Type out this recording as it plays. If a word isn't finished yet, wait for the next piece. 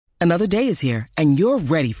Another day is here, and you're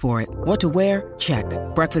ready for it. What to wear? Check.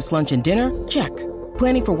 Breakfast, lunch, and dinner? Check.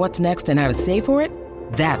 Planning for what's next and how to save for it?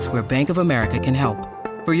 That's where Bank of America can help.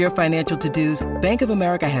 For your financial to-dos, Bank of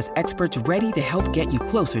America has experts ready to help get you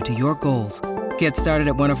closer to your goals. Get started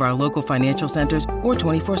at one of our local financial centers or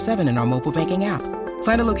 24/7 in our mobile banking app.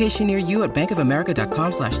 Find a location near you at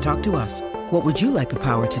bankofamerica.com/talktous. What would you like the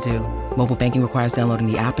power to do? Mobile banking requires downloading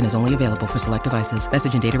the app and is only available for select devices.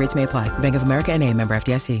 Message and data rates may apply. Bank of America N.A., member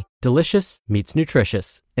FDIC. Delicious meets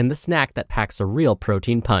nutritious in the snack that packs a real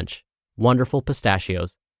protein punch. Wonderful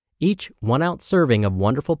Pistachios. Each 1 ounce serving of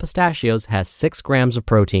Wonderful Pistachios has 6 grams of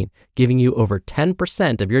protein, giving you over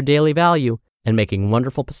 10% of your daily value and making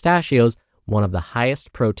Wonderful Pistachios one of the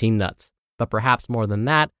highest protein nuts. But perhaps more than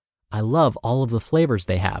that, I love all of the flavors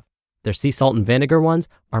they have. Their sea salt and vinegar ones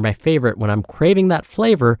are my favorite when I'm craving that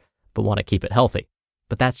flavor but want to keep it healthy.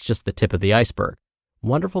 But that's just the tip of the iceberg.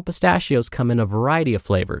 Wonderful Pistachios come in a variety of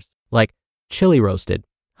flavors, like chili roasted,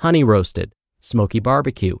 honey roasted, smoky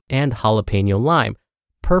barbecue, and jalapeno lime,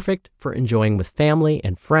 perfect for enjoying with family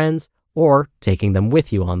and friends or taking them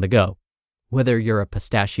with you on the go. Whether you're a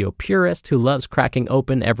pistachio purist who loves cracking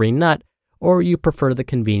open every nut, or you prefer the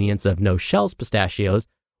convenience of no-shells pistachios,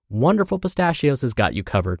 Wonderful Pistachios has got you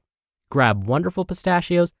covered. Grab Wonderful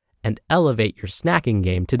Pistachios and elevate your snacking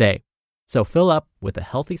game today. So fill up with a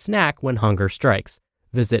healthy snack when hunger strikes.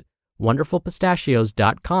 Visit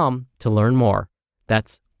wonderfulpistachios.com to learn more.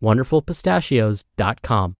 That's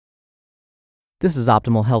wonderfulpistachios.com. This is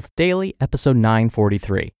Optimal Health Daily, episode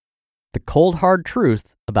 943. The Cold Hard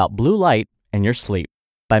Truth About Blue Light and Your Sleep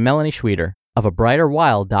by Melanie Schweder of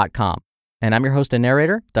abrighterwild.com. And I'm your host and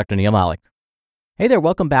narrator, Dr. Neil Malik. Hey there,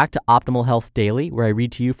 welcome back to Optimal Health Daily, where I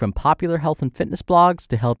read to you from popular health and fitness blogs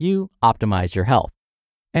to help you optimize your health.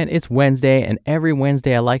 And it's Wednesday, and every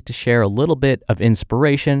Wednesday I like to share a little bit of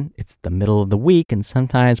inspiration. It's the middle of the week, and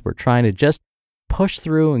sometimes we're trying to just push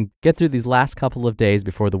through and get through these last couple of days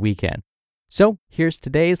before the weekend. So here's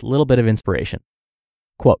today's little bit of inspiration.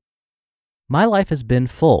 Quote, "My life has been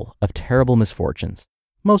full of terrible misfortunes,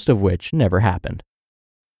 most of which never happened."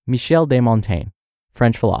 Michel de Montaigne,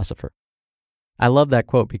 French philosopher. I love that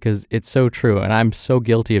quote because it's so true, and I'm so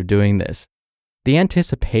guilty of doing this. The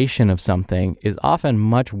anticipation of something is often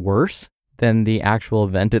much worse than the actual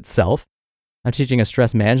event itself. I'm teaching a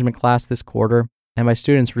stress management class this quarter, and my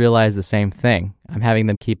students realize the same thing. I'm having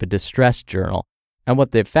them keep a distress journal. And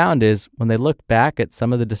what they've found is when they look back at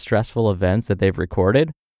some of the distressful events that they've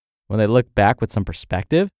recorded, when they look back with some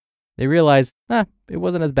perspective, they realize, it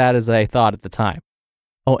wasn't as bad as I thought at the time.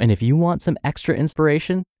 Oh, and if you want some extra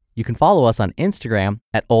inspiration, you can follow us on Instagram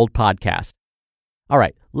at Old Podcast. All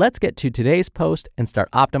right, let's get to today's post and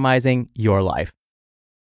start optimizing your life.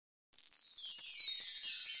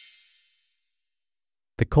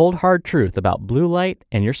 The Cold Hard Truth About Blue Light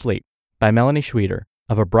and Your Sleep by Melanie Schweder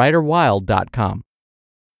of abrighterwild.com.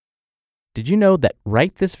 Did you know that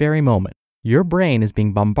right this very moment, your brain is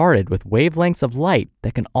being bombarded with wavelengths of light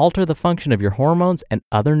that can alter the function of your hormones and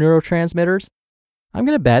other neurotransmitters? I'm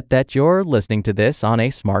going to bet that you're listening to this on a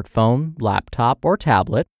smartphone, laptop, or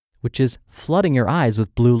tablet, which is flooding your eyes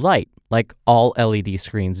with blue light, like all LED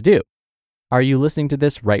screens do. Are you listening to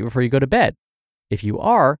this right before you go to bed? If you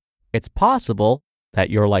are, it's possible that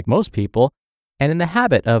you're like most people and in the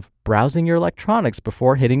habit of browsing your electronics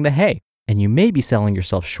before hitting the hay, and you may be selling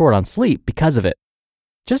yourself short on sleep because of it.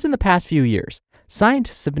 Just in the past few years,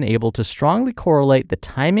 scientists have been able to strongly correlate the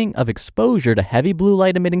timing of exposure to heavy blue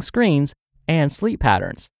light emitting screens and sleep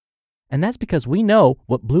patterns. And that's because we know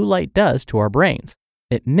what blue light does to our brains.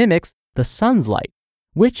 It mimics the sun's light,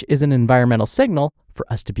 which is an environmental signal for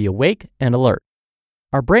us to be awake and alert.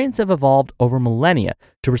 Our brains have evolved over millennia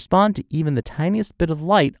to respond to even the tiniest bit of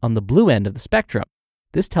light on the blue end of the spectrum.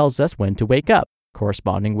 This tells us when to wake up,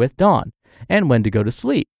 corresponding with dawn, and when to go to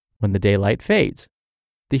sleep, when the daylight fades.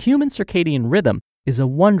 The human circadian rhythm is a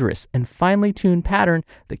wondrous and finely tuned pattern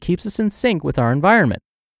that keeps us in sync with our environment,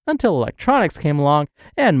 until electronics came along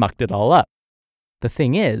and mucked it all up. The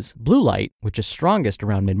thing is, blue light, which is strongest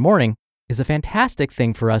around mid-morning, is a fantastic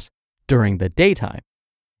thing for us during the daytime.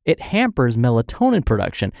 It hampers melatonin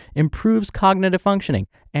production, improves cognitive functioning,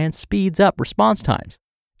 and speeds up response times.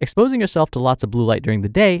 Exposing yourself to lots of blue light during the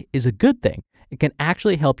day is a good thing. It can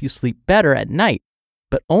actually help you sleep better at night,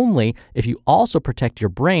 but only if you also protect your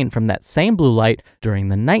brain from that same blue light during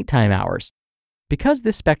the nighttime hours. Because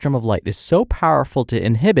this spectrum of light is so powerful to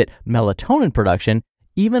inhibit melatonin production,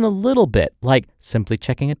 even a little bit, like simply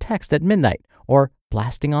checking a text at midnight or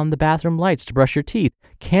blasting on the bathroom lights to brush your teeth,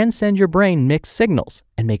 can send your brain mixed signals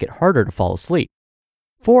and make it harder to fall asleep.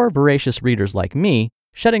 For voracious readers like me,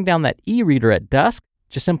 shutting down that e-reader at dusk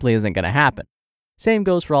just simply isn't going to happen. Same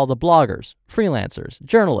goes for all the bloggers, freelancers,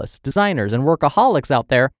 journalists, designers, and workaholics out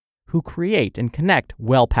there who create and connect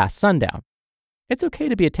well past sundown. It's okay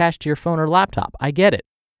to be attached to your phone or laptop, I get it.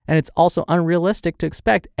 And it's also unrealistic to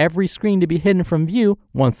expect every screen to be hidden from view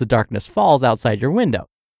once the darkness falls outside your window.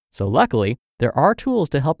 So luckily, there are tools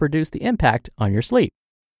to help reduce the impact on your sleep.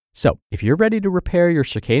 So if you're ready to repair your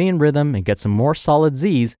circadian rhythm and get some more solid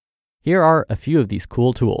Z's, here are a few of these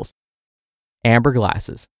cool tools. Amber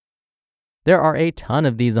glasses. There are a ton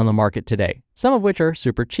of these on the market today, some of which are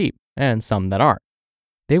super cheap and some that aren't.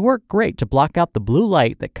 They work great to block out the blue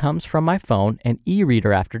light that comes from my phone and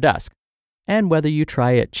e-reader after dusk. And whether you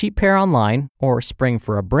try a cheap pair online or spring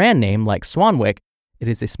for a brand name like Swanwick, it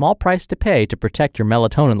is a small price to pay to protect your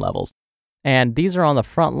melatonin levels. And these are on the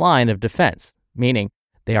front line of defense, meaning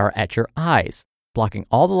they are at your eyes, blocking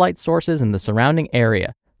all the light sources in the surrounding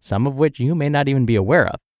area, some of which you may not even be aware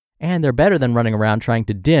of. And they're better than running around trying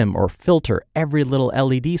to dim or filter every little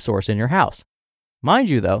LED source in your house. Mind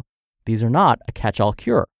you though, these are not a catch-all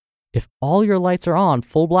cure. If all your lights are on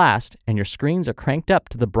full blast and your screens are cranked up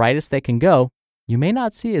to the brightest they can go, you may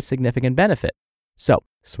not see a significant benefit. So,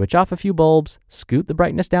 switch off a few bulbs, scoot the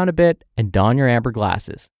brightness down a bit, and don your amber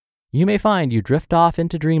glasses. You may find you drift off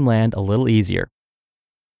into dreamland a little easier.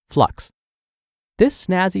 Flux. This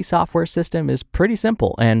snazzy software system is pretty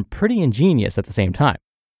simple and pretty ingenious at the same time.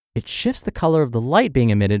 It shifts the color of the light being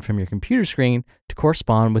emitted from your computer screen to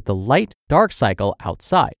correspond with the light-dark cycle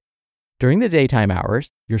outside. During the daytime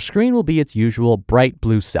hours, your screen will be its usual bright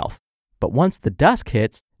blue self, but once the dusk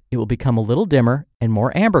hits, it will become a little dimmer and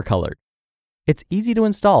more amber colored. It's easy to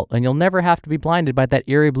install, and you'll never have to be blinded by that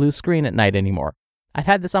eerie blue screen at night anymore. I've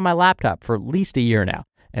had this on my laptop for at least a year now,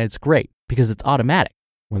 and it's great because it's automatic.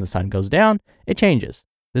 When the sun goes down, it changes.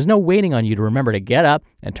 There's no waiting on you to remember to get up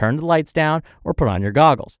and turn the lights down or put on your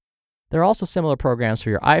goggles. There are also similar programs for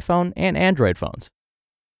your iPhone and Android phones.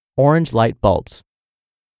 Orange light bulbs.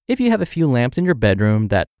 If you have a few lamps in your bedroom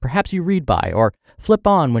that perhaps you read by or flip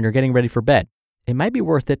on when you're getting ready for bed, it might be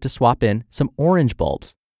worth it to swap in some orange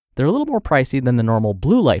bulbs. They're a little more pricey than the normal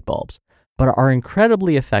blue light bulbs, but are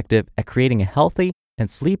incredibly effective at creating a healthy and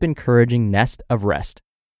sleep-encouraging nest of rest.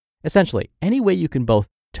 Essentially, any way you can both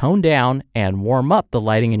tone down and warm up the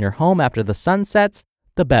lighting in your home after the sun sets,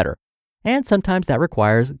 the better. And sometimes that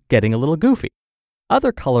requires getting a little goofy.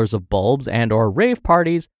 Other colors of bulbs and or rave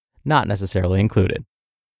parties, not necessarily included.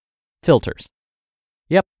 Filters.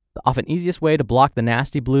 Yep, the often easiest way to block the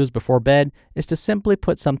nasty blues before bed is to simply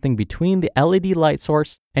put something between the LED light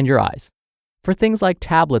source and your eyes. For things like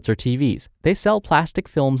tablets or TVs, they sell plastic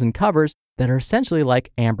films and covers that are essentially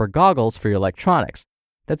like amber goggles for your electronics.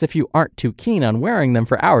 That's if you aren't too keen on wearing them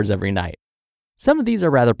for hours every night. Some of these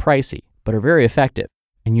are rather pricey, but are very effective,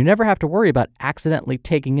 and you never have to worry about accidentally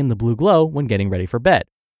taking in the blue glow when getting ready for bed.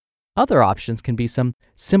 Other options can be some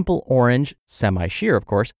simple orange, semi-sheer of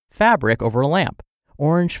course, fabric over a lamp,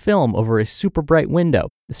 orange film over a super bright window,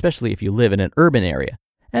 especially if you live in an urban area,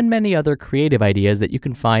 and many other creative ideas that you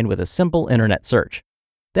can find with a simple internet search.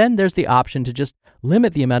 Then there's the option to just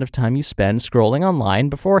limit the amount of time you spend scrolling online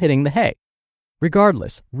before hitting the hay.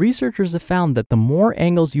 Regardless, researchers have found that the more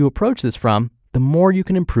angles you approach this from, the more you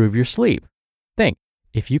can improve your sleep. Think,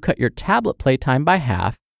 if you cut your tablet playtime by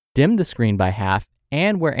half, dim the screen by half,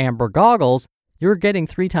 and wear amber goggles, you're getting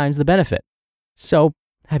 3 times the benefit. So,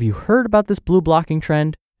 have you heard about this blue blocking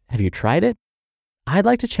trend? Have you tried it? I'd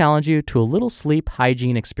like to challenge you to a little sleep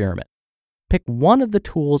hygiene experiment. Pick one of the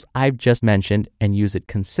tools I've just mentioned and use it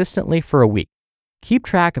consistently for a week. Keep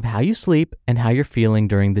track of how you sleep and how you're feeling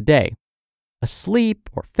during the day. A sleep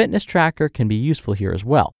or fitness tracker can be useful here as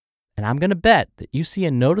well, and I'm going to bet that you see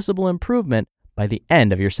a noticeable improvement by the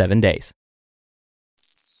end of your 7 days.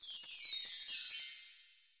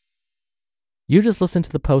 You just listened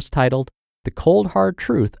to the post titled, The Cold Hard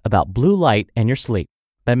Truth About Blue Light and Your Sleep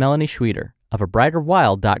by Melanie Schweder of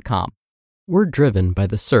abrighterwild.com. We're driven by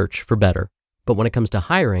the search for better, but when it comes to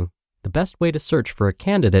hiring, the best way to search for a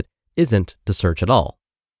candidate isn't to search at all.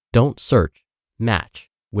 Don't search,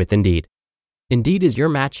 match with Indeed. Indeed is your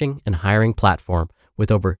matching and hiring platform with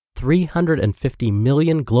over 350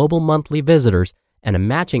 million global monthly visitors and a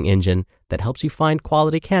matching engine that helps you find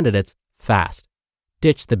quality candidates fast.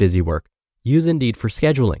 Ditch the busy work. Use Indeed for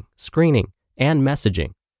scheduling, screening, and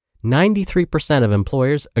messaging. 93% of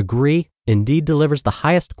employers agree Indeed delivers the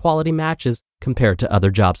highest quality matches compared to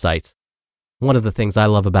other job sites. One of the things I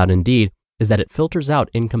love about Indeed is that it filters out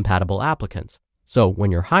incompatible applicants. So when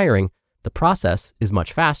you're hiring, the process is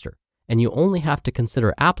much faster, and you only have to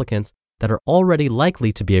consider applicants that are already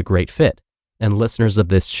likely to be a great fit. And listeners of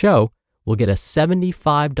this show will get a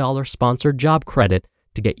 $75 sponsored job credit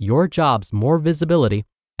to get your jobs more visibility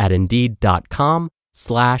at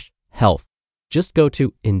Indeed.com/health. Just go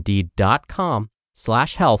to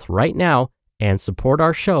Indeed.com/health right now and support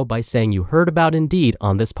our show by saying you heard about Indeed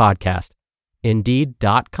on this podcast.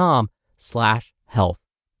 Indeed.com/health.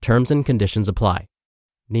 Terms and conditions apply.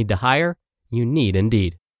 Need to hire? You need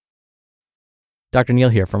Indeed. Dr. Neal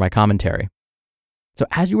here for my commentary. So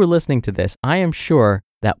as you were listening to this, I am sure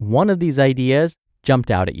that one of these ideas jumped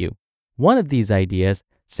out at you. One of these ideas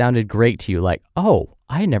sounded great to you, like, oh,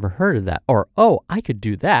 I never heard of that, or oh, I could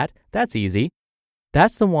do that. That's easy.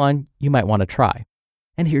 That's the one you might want to try.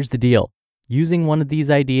 And here's the deal. Using one of these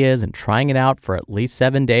ideas and trying it out for at least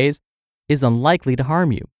 7 days is unlikely to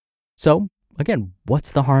harm you. So again,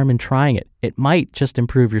 what's the harm in trying it? It might just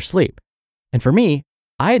improve your sleep. And for me,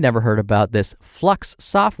 I had never heard about this Flux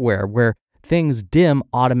software where things dim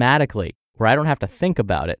automatically, where I don't have to think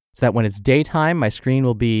about it, so that when it's daytime, my screen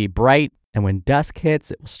will be bright, and when dusk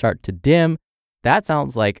hits, it will start to dim. That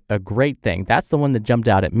sounds like a great thing. That's the one that jumped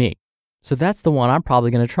out at me. So that's the one I'm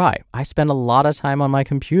probably going to try. I spend a lot of time on my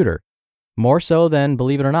computer, more so than,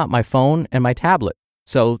 believe it or not, my phone and my tablet.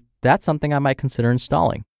 So that's something I might consider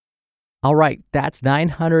installing. All right, that's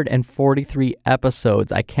 943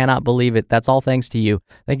 episodes. I cannot believe it. That's all thanks to you.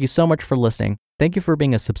 Thank you so much for listening. Thank you for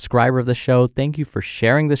being a subscriber of the show. Thank you for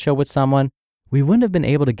sharing the show with someone. We wouldn't have been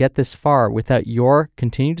able to get this far without your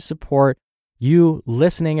continued support, you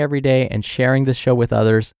listening every day and sharing this show with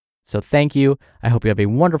others. So thank you. I hope you have a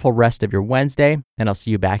wonderful rest of your Wednesday, and I'll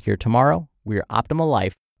see you back here tomorrow where your optimal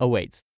life awaits.